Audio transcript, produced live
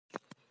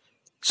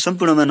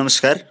सम्पूर्णमा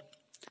नमस्कार।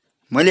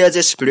 मैले आज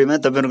यस भिडियोमा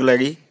तपाईहरुको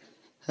लागि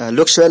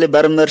लोकसेवाले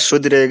बारम्बार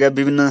सोधिरहेका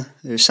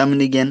विभिन्न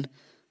सामान्य ज्ञान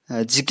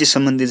जीके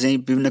सम्बन्धी चाहिँ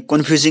विभिन्न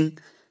कन्फ्युजिङ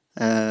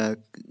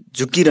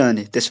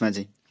झुकिरहने त्यसमा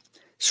चाहिँ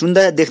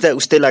सुन्दा देख्दा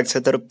उस्तै लाग्छ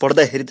तर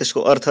पढ्दाखेरि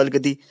त्यसको अर्थ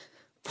अलिकति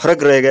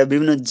फरक रहेका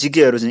विभिन्न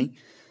जीकेहरु चाहिँ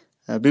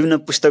विभिन्न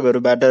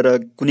पुस्तकहरुबाट र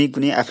कुनै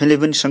कुनै आफैले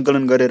पनि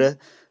संकलन गरेर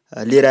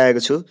लिएर आएको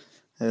छु।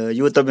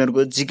 यो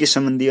तपाईहरुको जीके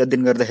सम्बन्धी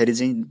अध्ययन गर्दाखेरि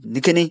चाहिँ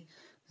निकै नै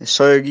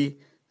सहयोगी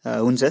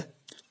हुन्छ।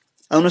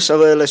 आउनुस्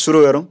अब यसलाई सुरु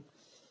गरौँ।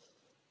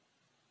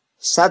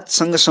 7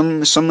 सँग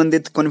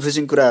सम्बन्धित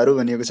कन्फ्युजिङ कुराहरु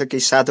भनिएको छ,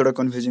 केही 7 वटा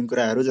कन्फ्युजिङ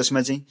कुराहरु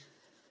जसमा चाहिँ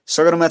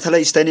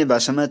सगरमाथालाई स्थानीय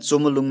भाषामा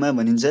चोमोलुङमा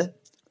भनिन्छ,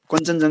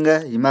 कञ्चनजंघा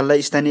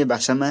हिमाललाई स्थानीय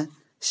भाषामा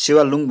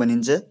सेवालुङ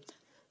भनिन्छ,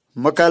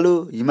 मकालु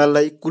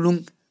हिमाललाई कुलुङ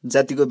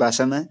जातिको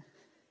भाषामा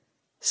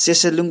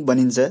सेसेलुङ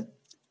भनिन्छ,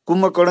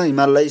 कुम्भकर्ण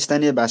हिमाललाई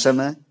स्थानीय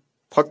भाषामा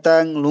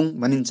फक्ताङलुङ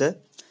भनिन्छ।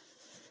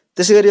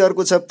 त्यसैगरी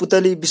अर्को छ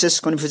पुतली विशेष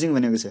कन्फ्युजिङ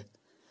भनेको छ।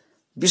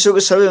 विश्वको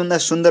सबैभन्दा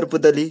सुन्दर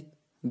पुतली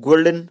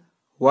गोल्डन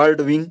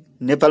वर्ल्ड विङ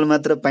नेपाल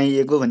मात्र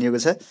पाइएको भनिएको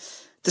छ।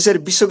 त्यसरी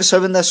विश्वको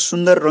सबैभन्दा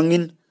सुन्दर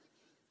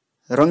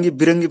रङ्गी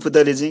बिरङ्गी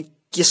पुतली चाहिँ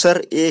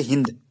केसर ए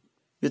हिन्द,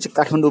 यो चाहिँ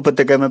काठमाडौँ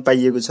उपत्यकामा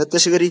पाइएको छ।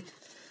 त्यसैगरी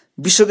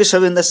विश्वकै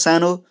सबैभन्दा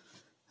सानो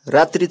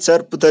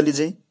रात्रिचर पुतली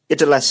चाहिँ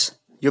एटलास,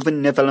 यो पनि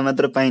नेपालमा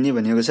मात्र पाइने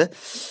भनिएको छ।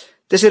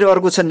 त्यसरी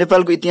अर्को छ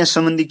नेपालको इतिहास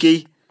सम्बन्धी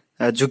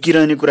केही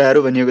झुकिरहने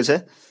कुराहरू भनिएको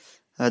छ,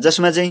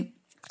 जसमा चाहिँ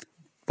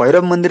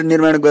भैरव मन्दिर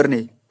निर्माण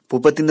गर्ने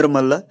भूपतिन्द्र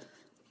मल्ल,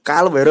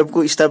 काल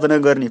भैरवको स्थापना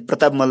गर्ने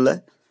प्रताप मल्ल,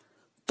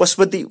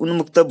 पशुपति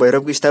उन्मुक्त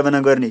भैरवको स्थापना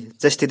गर्ने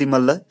जयस्थिति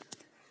मल्ल,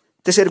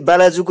 त्यसरी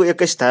बालाजुको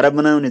 21 धारा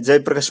बनाउने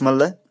जयप्रकाश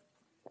मल्ल,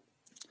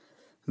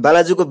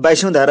 बालाजुको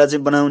 22औं धारा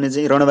चाहिँ बनाउने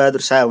चाहिँ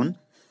रणबहादुर शाह हुन्।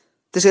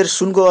 त्यसरी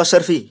सुनको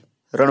असर्फी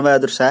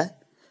रणबहादुर शाह,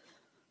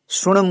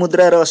 स्वर्ण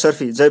मुद्रा र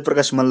असर्फी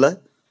जयप्रकाश मल्ल,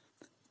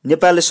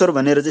 नेपालेश्वर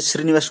भनेर चाहिँ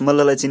श्रीनिवास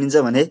मल्ललाई चिनिन्छ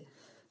भने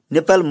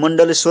नेपाल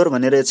मण्डलेश्वर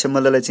भनेर एच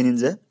मल्ललाई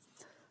चिनिन्छ,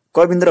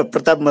 कविन्द्र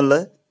प्रताप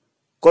मल्ल,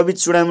 कवि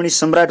चुडामणि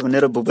सम्राट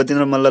भनेर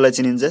भूपतिन्द्र मल्ललाई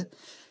चिनिन्छ।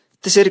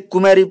 त्यसरी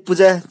कुमारी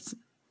पूजा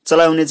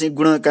चलाउने चाहिँ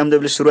गुण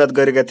कामदेवले सुरुवात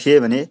गरेका थिए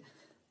भने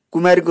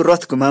कुमारीको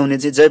रथ घुमाउने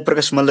चाहिँ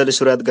जयप्रकाश मल्लले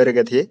सुरुवात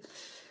गरेका थिए।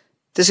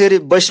 त्यसरी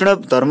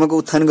वैष्णव धर्मको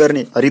उत्थान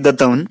गर्ने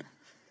हरिदत्त हुन्,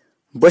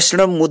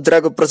 वैष्णव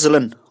मुद्राको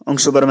प्रचलन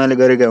अंशवर्माले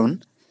गरेका हुन्,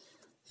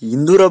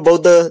 हिन्दू र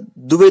बौद्ध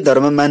दुवै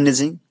धर्म मान्ने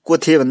चाहिँ को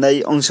थिए भन्दा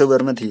यी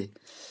अंशवर्मा थिए।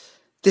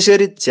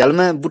 त्यसरी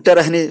झ्यालमा बुट्टा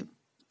राख्ने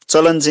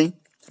चलन चाहिँ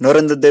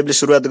नरेन्द्र देवले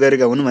सुरुवात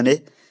गरेका हुन् भने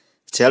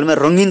झ्यालमा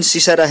रङ्गीन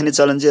सिसा राख्ने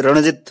चलन चाहिँ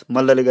रणजित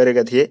मल्लले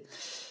गरेका थिए।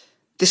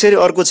 त्यसरी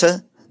अर्को छ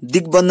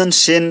दिग्बन्धन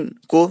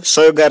सेनको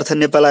सहयोगार्थ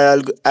नेपाल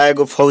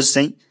आएको फौज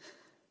चाहिँ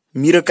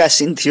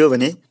मिरकासिन थियो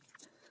भने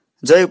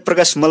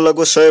जयप्रकाश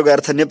मल्लको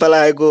सहयोगार्थ नेपाल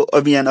आएको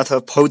अभियान अथवा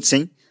फौज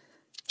चाहिँ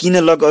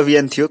किनलक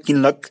अभियान थियो,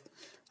 किनलक।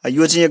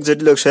 यो चाहिँ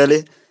एकचोटि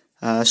लोकसेवाले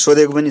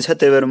सोधेको पनि छ,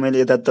 त्यही भएर मैले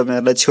यता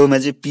तपाईहरुलाई छेउमा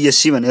चाहिँ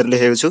पिएससी भनेर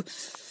लेखेको छु।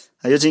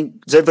 यो चाहिँ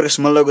जयप्रकाश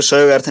मल्लको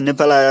सहयोगार्थ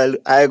नेपाल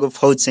आएको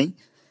फौज चाहिँ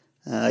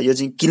यो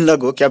चाहिँ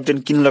किनलक हो, क्याप्टेन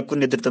किनलकको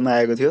नेतृत्वमा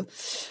आएको थियो।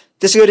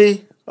 त्यसैगरी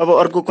अब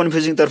अर्को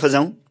कन्फ्युजिङ तर्फ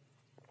जाउँ।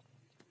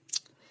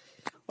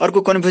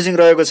 अर्को कन्फ्युजिङ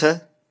रहेको छ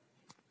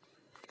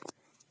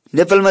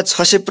नेपालमा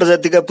 600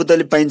 प्रजातिका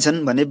पुतली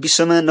पाइन्छन् भने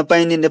विश्वमा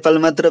नपाइने नेपाल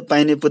मात्र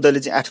पाइने पुतली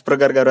चाहिँ 8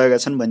 प्रकारका रहेका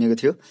छन् भनिएको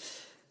थियो।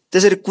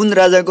 त्यसरी कुन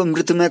राजाको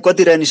मृत्युमा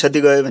कति रानी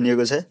सती गए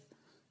भनिएको छ।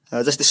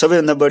 जस्तै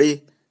सबैभन्दा बढी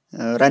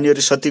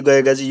रानीहरू सती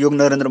गएका चाहिँ योग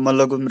नरेन्द्र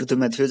मल्लको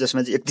मृत्युमा थियो,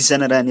 जसमा चाहिँ 31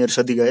 जना रानीहरू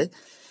सती गए।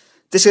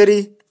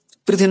 त्यसरी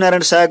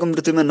पृथ्वीनारायण शाहको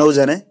मृत्युमा 9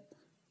 जना,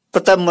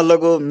 प्रताप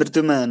मल्लको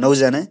मृत्युमा 9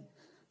 जना,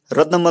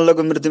 रत्न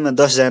मल्लको मृत्युमा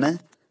 10 जना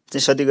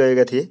चाहिँ सती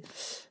गएका थिए।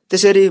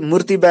 त्यसरी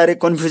मूर्तिबारे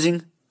कन्फ्युजिङ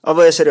अब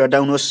यसरी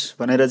हटाउनुहोस्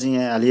भनेर चाहिँ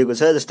यहाँ हालिएको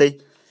छ। जस्तै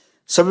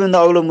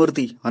सबैभन्दा अग्लो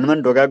मूर्ति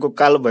हनुमान ढोकाको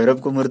काल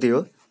भैरवको मूर्ति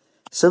हो,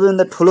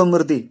 सबैभन्दा ठुलो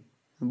मूर्ति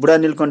बुढा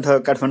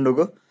नीलकण्ठ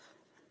काठमाडौँको,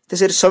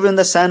 त्यसरी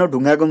सबैभन्दा सानो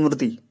ढुङ्गाको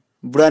मूर्ति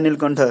बुढा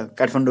नीलकण्ठ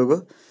काठमाडौँको,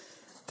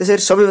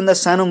 त्यसरी सबैभन्दा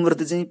सानो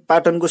मूर्ति चाहिँ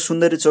पाटनको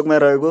सुन्दरी चोकमा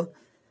रहेको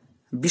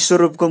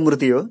विश्वरूपको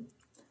मूर्ति हो।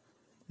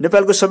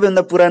 नेपालको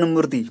सबैभन्दा पुरानो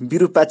मूर्ति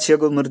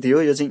विरूपाक्षको मूर्ति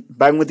हो, यो चाहिँ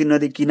बागमती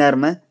नदी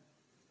किनारमा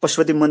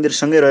पशुपति मन्दिर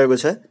सँगै रहेको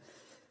छ।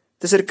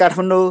 त्यसरी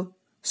काठमाडौँ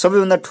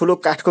सबैभन्दा ठुलो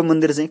काठको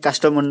मन्दिर चाहिँ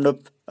काष्ठमण्डप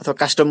अथवा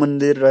काष्ठ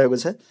मन्दिर रहेको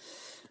छ।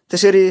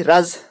 त्यसरी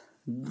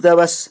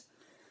राजदूतावास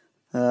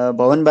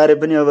भवनबारे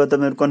पनि अब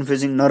तपाईहरु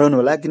कन्फ्युजिङ नरहनु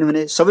होला,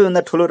 किनभने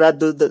सबैभन्दा ठुलो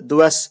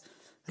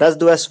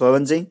राजदूतावास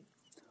भवन चाहिँ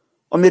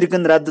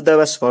अमेरिकन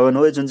राजदूतावास भवन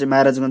हो, जुन चाहिँ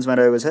महाराजगञ्जमा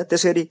रहेको छ।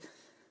 त्यसरी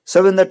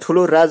सबैभन्दा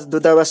ठुलो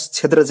राजदूतावास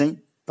क्षेत्र चाहिँ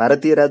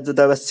भारतीय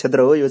राजदूतावास क्षेत्र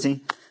हो, यो चाहिँ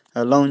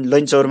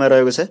लैनचौरमा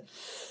रहेको छ।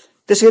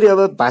 त्यसरी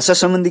अब भाषा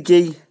सम्बन्धी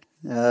केही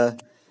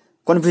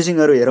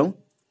कन्फ्युजिङहरू हेरौँ।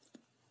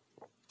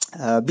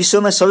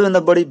 विश्वमा सबैभन्दा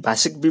बढी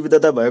भाषिक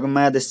विविधता भएको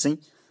महादेश चाहिँ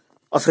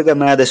अफ्रिका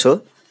महादेश हो।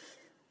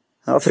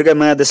 अफ्रिका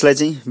महादेशलाई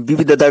चाहिँ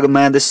विविधताको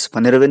महादेश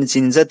भनेर पनि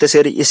चिनिन्छ।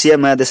 त्यसरी एसिया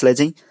महादेशलाई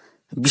चाहिँ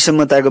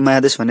विषमताको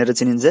महादेश भनेर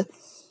चिनिन्छ।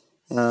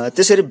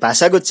 त्यसरी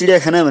भाषाको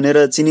चिडियाखाना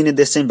भनेर चिनिने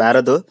देश चाहिँ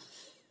भारत हो।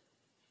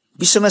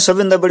 विश्वमा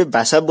सबैभन्दा बढी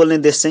भाषा बोल्ने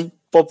देश चाहिँ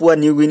पपुवा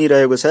न्युगिनी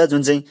रहेको छ,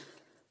 जुन चाहिँ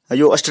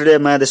यो अस्ट्रेलिया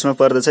महादेशमा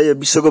पर्दछ, यो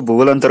विश्वको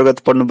भूगोल अन्तर्गत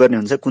पढ्नुपर्ने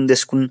हुन्छ कुन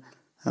देश कुन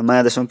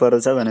महादेशमा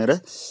पर्दछ भनेर।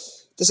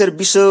 त्यसरी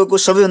विश्वको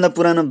सबैभन्दा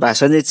पुरानो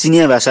भाषा चाहिँ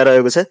चिनिया भाषा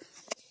रहेको छ।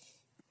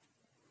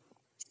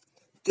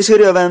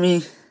 त्यसरी अब हामी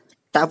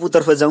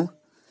टापुतर्फ जाउँ।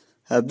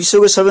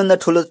 विश्वको सबैभन्दा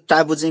ठुलो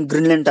टापु चाहिँ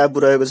ग्रिनल्यान्ड टापु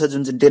रहेको छ,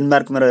 जुन चाहिँ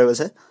डेनमार्कमा रहेको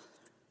छ।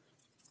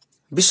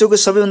 विश्वको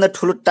सबैभन्दा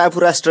ठुलो टापु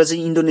राष्ट्र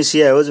चाहिँ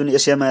इन्डोनेसिया हो, जुन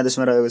एसिया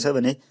महादेशमा रहेको छ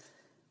भने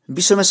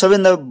विश्वमा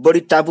सबैभन्दा बढी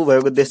टापु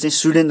भएको देश चाहिँ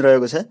स्विडेन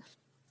रहेको छ।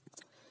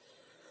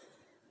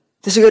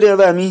 त्यसैगरी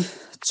अब हामी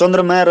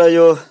चन्द्रमा र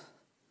यो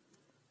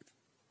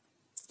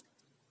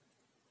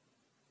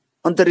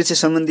अन्तरिक्ष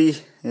सम्बन्धी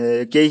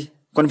केही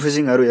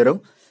कन्फ्युजिङहरू हेरौँ।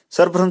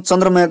 सर्वप्रथम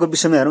चन्द्रमाको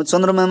विषयमा हेरौँ।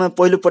 चन्द्रमामा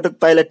पहिलो पटक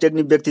पाइला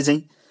टेक्ने व्यक्ति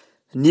चाहिँ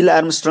नील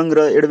आर्मस्ट्रङ र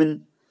एडविन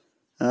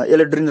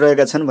एल्ड्रिन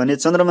रहेका छन् भने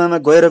चन्द्रमामा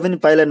गएर पनि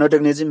पाइला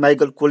नटेक्ने चाहिँ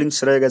माइकल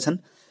कोलिन्स रहेका छन्।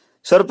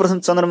 सर्वप्रथम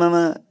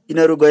चन्द्रमामा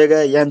यिनीहरू गएका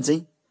यान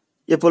चाहिँ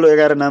एपोलो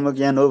 11 नामक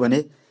यान हो भने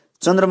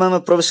चन्द्रमामा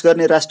प्रवेश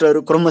गर्ने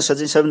राष्ट्रहरू क्रमशः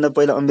चाहिँ सबैभन्दा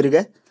पहिला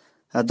अमेरिका,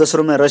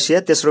 दोस्रोमा रसिया,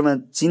 तेस्रोमा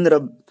चीन र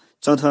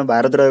चौथोमा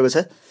भारत रहेको छ।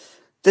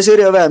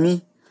 त्यसैगरी अब हामी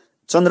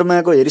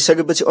चन्द्रमाको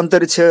हेरिसकेपछि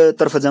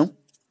अन्तरिक्षतर्फ जाउँ।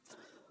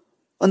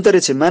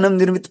 अन्तरिक्ष मानव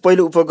निर्मित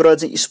पहिलो उपग्रह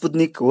चाहिँ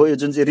स्पुत्निक हो, यो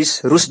जुन चाहिँ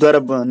रुसद्वारा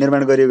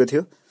निर्माण गरिएको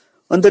थियो।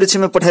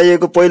 अन्तरिक्षमा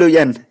पठाइएको पहिलो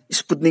यान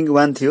स्पुत्निक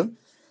 1 थियो।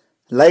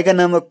 लाइका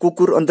नामक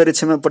कुकुर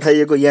अन्तरिक्षमा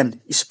पठाइएको यान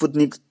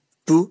स्पुत्निक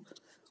 2।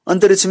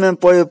 अन्तरिक्षमा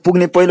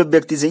पुग्ने पहिलो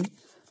व्यक्ति चाहिँ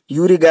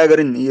युरी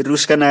गागरिन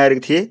रुसका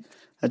नागरिक थिए,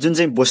 जुन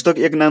चाहिँ भोस्तोक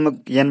 1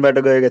 नामक यानबाट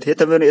गएका थिए।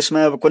 तपाईँहरू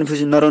यसमा अब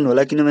कन्फ्युजन नरहनु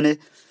होला, किनभने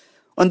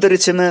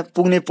अन्तरिक्षमा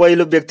पुग्ने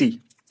पहिलो व्यक्ति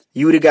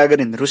युरी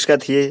गागरिन रुसका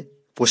थिए,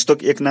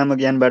 भोस्तोक 1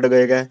 नामक यानबाट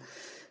गएका।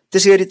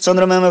 त्यसैगरी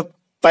चन्द्रमामा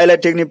पाइला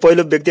टेक्ने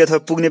पहिलो व्यक्ति अथवा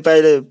पुग्ने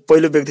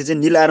पहिलो व्यक्ति चाहिँ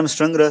नील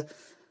आर्मस्ट्रङ र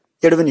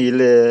एडविन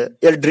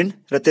एल्ड्रिन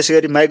र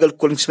त्यसैगरी माइकल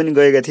कोलिन्स पनि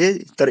गएका थिए,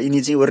 तर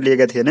यिनी चाहिँ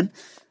ओर्लिएका थिएनन्।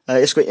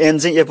 यसको यान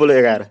चाहिँ एपोलो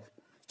 11।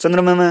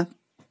 चन्द्रमामा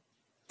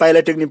पाइला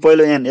टेक्ने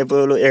पहिलो यान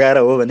एपोलो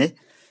 11 हो भने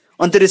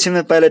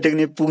अन्तरिक्षमा पाइला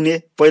टेक्ने पुग्ने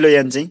पहिलो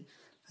यान चाहिँ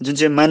जुन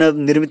चाहिँ मानव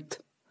निर्मित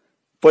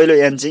पहिलो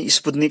यान चाहिँ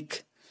स्पुत्निक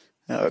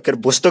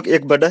भोस्तोक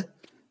 1बाट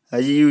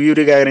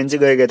युरी गागरिन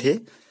चाहिँ गएका थिए।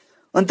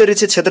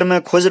 अन्तरिक्ष क्षेत्रमा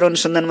खोज र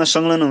अनुसन्धानमा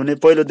संलग्न हुने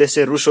पहिलो देश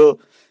चाहिँ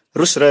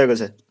रुस रहेको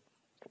छ।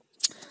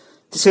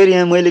 त्यसैगरी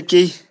यहाँ मैले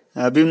केही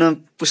विभिन्न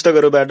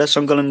पुस्तकहरूबाट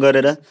सङ्कलन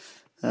गरेर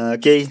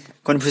केही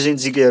कन्फ्युजिङ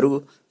जिकेहरू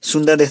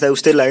सुन्दा देख्दा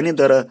उस्तै लाग्ने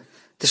तर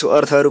त्यसको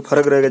अर्थहरू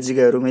फरक रहेका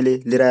जिकेहरू मैले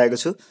लिएर आएको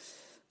छु।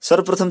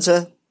 सर्वप्रथम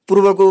छ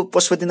पूर्वको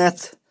पशुपतिनाथ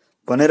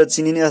भनेर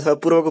चिनिने अथवा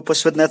पूर्वको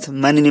पशुपतिनाथ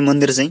मानिने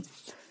मन्दिर चाहिँ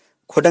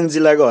खोटाङ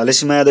जिल्लाको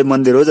हलेसी महादेव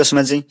मन्दिर हो,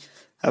 जसमा चाहिँ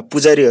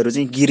पुजारीहरू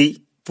चाहिँ गिरी,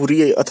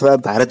 पुरी अथवा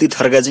भारती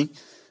थरका चाहिँ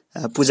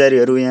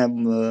पुजारीहरू यहाँ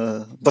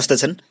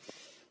बस्दछन्।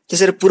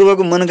 त्यसरी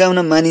पूर्वको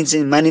मनोकामना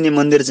मानिने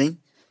मन्दिर चाहिँ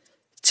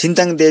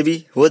छिन्ताङ देवी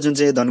हो, जुन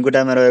चाहिँ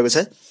धनकुटामा रहेको छ।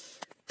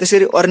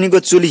 त्यसरी अर्नीको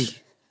चुली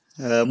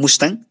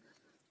मुस्ताङ,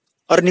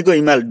 अर्नीको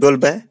हिमाल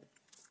डोल्पामा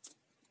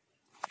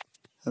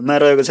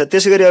रहेको छ।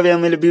 त्यसैगरी अब यहाँ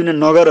मैले विभिन्न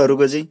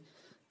नगरहरूको चाहिँ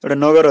एउटा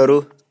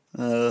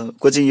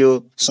नगरहरूको चाहिँ यो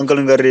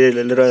सङ्कलन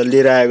गरेर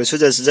लिएर आएको छु।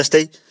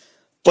 जस्तै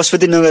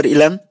पशुपतिनगर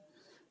इलाम,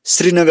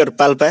 श्रीनगर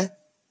पाल्पा,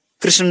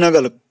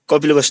 कृष्णनगर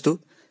कपिलवस्तु,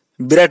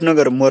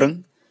 विराटनगर मोरङ,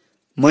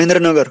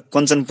 महेन्द्रनगर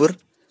कञ्चनपुर,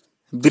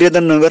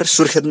 वीरेन्द्रनगर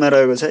सुर्खेतमा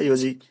रहेको छ। यो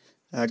चाहिँ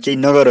केही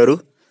नगरहरू,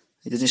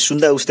 यो चाहिँ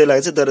सुन्दा उस्तै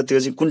लाग्छ तर त्यो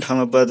चाहिँ कुन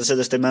ठाउँमा पर्दछ,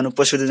 जस्तै मानव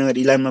पशुपतिनगर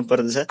इलाममा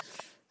पर्दछ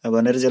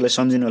भनेर चाहिँ यसलाई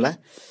सम्झिनु होला।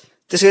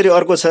 त्यसैगरी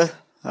अर्को छ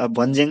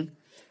भन्ज्याङ,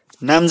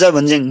 नाम्जा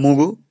भन्ज्याङ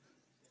मुगु,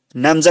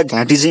 नाम्जा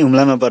घाँटी चाहिँ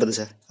हुम्लामा पर्दछ।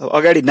 अब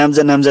अगाडि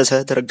नाम्जा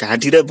छ तर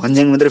घाँटी र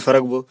भन्ज्याङ मात्रै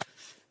फरक भयो।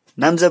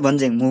 नाम्जा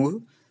भन्ज्याङ मुगु,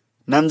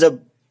 नाम्जा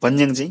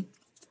भन्ज्याङ चाहिँ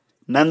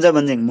नाम्जा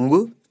भन्ज्याङ मुगु,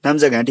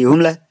 नाम्जा घाँटी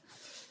हुम्ला।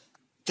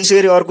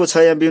 त्यसैगरी अर्को छ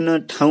यहाँ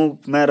विभिन्न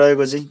ठाउँमा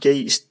रहेको चाहिँ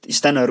केही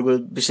स्थानहरूको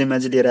विषयमा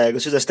चाहिँ लिएर आएको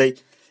छु। जस्तै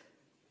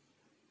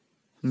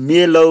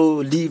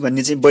मेलौली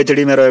भन्ने चाहिँ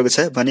बैतडीमा रहेको छ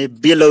भने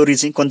बेलौरी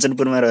चाहिँ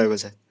कञ्चनपुरमा रहेको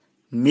छ।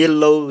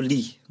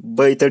 मेलौली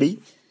बैतडी,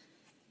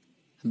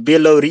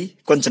 बेलौरी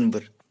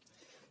कञ्चनपुर।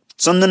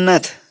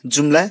 चन्दननाथ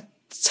जुम्ला,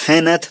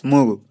 छायानाथ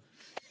मुगु।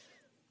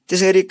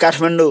 त्यसैगरी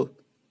काठमाडौँ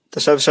त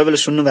सबैले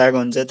सुन्नु भएको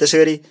हुन्छ।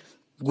 त्यसैगरी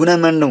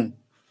गुनामाण्डौँ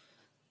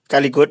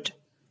कालीकोट,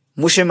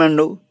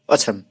 मुसेमाण्डौँ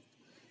अछाम।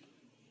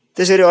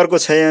 त्यसैगरी अर्को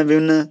छ यहाँ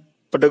विभिन्न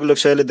पटक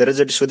लोकसेवाले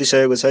धेरैचोटि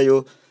सोधिसकेको छ, यो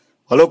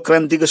हलो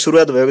क्रान्तिको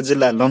सुरुवात भएको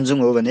जिल्ला लमजुङ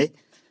हो भने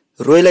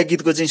रोइला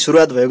गीतको चाहिँ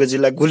सुरुवात भएको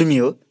जिल्ला गुल्मी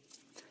हो।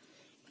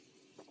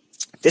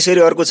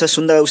 त्यसैगरी अर्को छ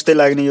सुन्दा उस्तै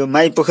लाग्ने, यो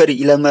माई पोखरी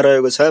इलाममा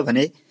रहेको छ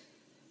भने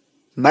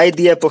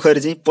माइदिया पोखरी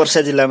चाहिँ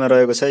पर्सा जिल्लामा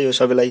रहेको छ। यो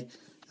सबैलाई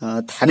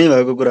थाहा नै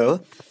भएको कुरा हो।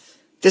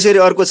 त्यसैगरी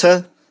अर्को छ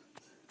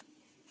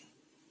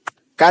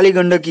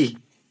कालीगण्डकी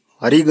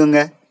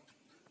हरिगङ्गा।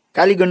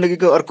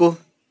 कालीगण्डकीको अर्को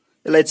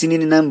यसलाई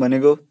चिनिने नाम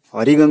भनेको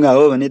हरिगङ्गा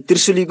हो भने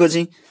त्रिशुलीको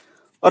चाहिँ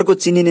अर्को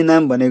चिनिने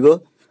नाम भनेको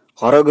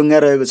हरगङ्गा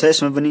रहेको छ।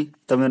 यसमा पनि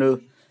तपाईँहरू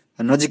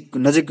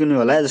नजिक हुनु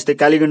होला। जस्तै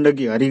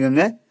कालीगण्डकी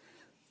हरिगङ्गा,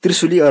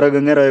 त्रिशुली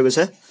हरगङ्गा रहेको छ।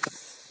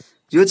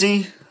 यो चाहिँ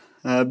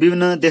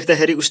विभिन्न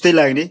देख्दाखेरि उस्तै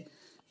लाग्ने,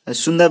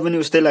 सुन्दा पनि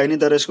उस्तै लाग्ने,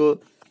 तर यसको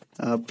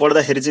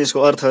पढ्दाखेरि चाहिँ यसको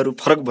अर्थहरू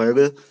फरक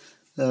भएको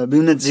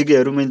विभिन्न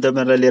जिकेहरू मैले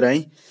तपाईँहरूलाई लिएर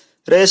आएँ।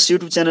 र यस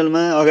युट्युब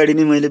च्यानलमा अगाडि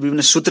नै मैले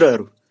विभिन्न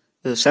सूत्रहरू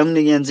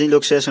सामान्य ज्ञान चाहिँ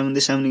लोकसेवा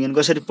सम्बन्धी सामान्य ज्ञान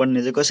कसरी पढ्ने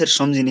चाहिँ कसरी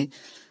सम्झिने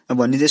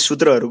भन्ने चाहिँ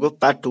सूत्रहरूको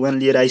पार्ट 1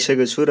 लिएर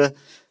आइसकेको छु र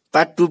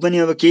पार्ट 2 पनि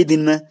अब केही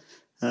दिनमा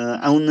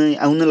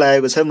आउन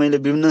लागेको छ। मैले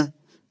विभिन्न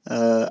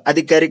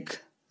आधिकारिक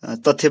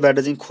तथ्यबाट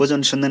चाहिँ खोज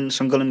अनुसन्धान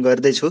सङ्कलन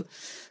गर्दैछु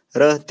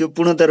र त्यो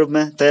पूर्णतः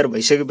रूपमा तयार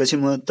भइसकेपछि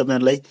म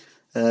तपाईँहरूलाई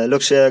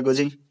लोकसेवाको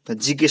चाहिँ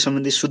जिके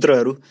सम्बन्धी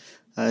सूत्रहरू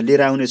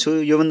लिएर आउनेछु।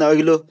 योभन्दा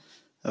अघिल्लो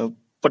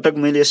पटक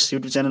मैले यस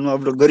युट्युब च्यानलमा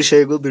अपलोड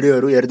गरिसकेको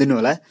भिडियोहरू हेरिदिनु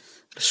होला,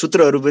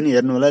 सूत्रहरू पनि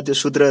हेर्नु होला। त्यो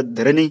सूत्र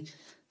धेरै नै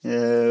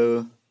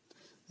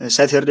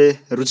साथीहरूले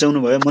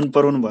रुचाउनु भयो, मन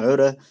पराउनु भयो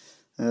र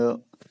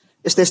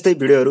यस्तै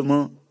भिडियोहरू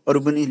म अरू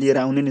पनि लिएर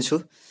आउने नै छु।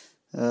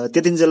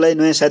 त्यतिन्जेललाई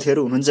नयाँ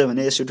साथीहरू हुनुहुन्छ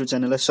भने यस युट्युब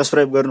च्यानललाई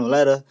सब्सक्राइब गर्नु होला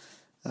र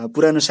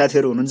पुरानो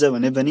साथीहरू हुनुहुन्छ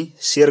भने पनि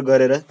सेयर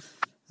गरेर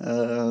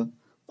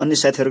अन्य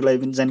साथीहरूलाई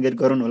पनि जानकारी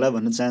गराउनु होला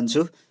भन्न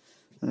चाहन्छु।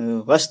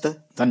 हस् त,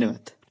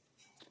 धन्यवाद।